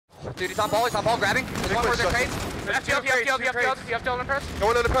Dude, he's on ball, grabbing. There's one more there, trades. You have to press.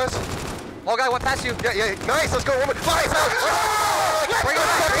 Go in on the press. Ball guy went past you. Yeah. Nice, let's go. One more. Nice. Bring it up.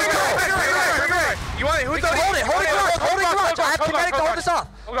 You want it? Who's Hold it, garage. I have kinetic to hold this off.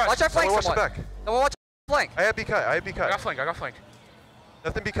 Watch our flank Watch someone. back. Someone watch our flank. I have B cut. I got flank.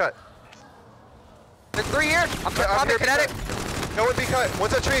 Nothing B cut. There's 3 here. I'm popping kinetic. Go with B cut.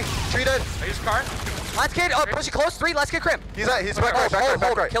 One's that tree. Tree dead. I use car. Last kid, pushing close. 3, last kid crim. He's back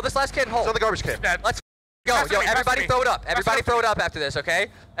right. Kill this last kid and hold. He's on the garbage can. Let's go. Yo, everybody throw it up. Everybody throw it up after this,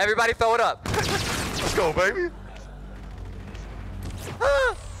 okay? Everybody throw it up. Let's go, baby.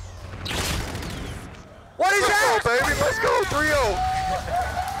 What is that? Let's go, baby. Let's go. 3-0.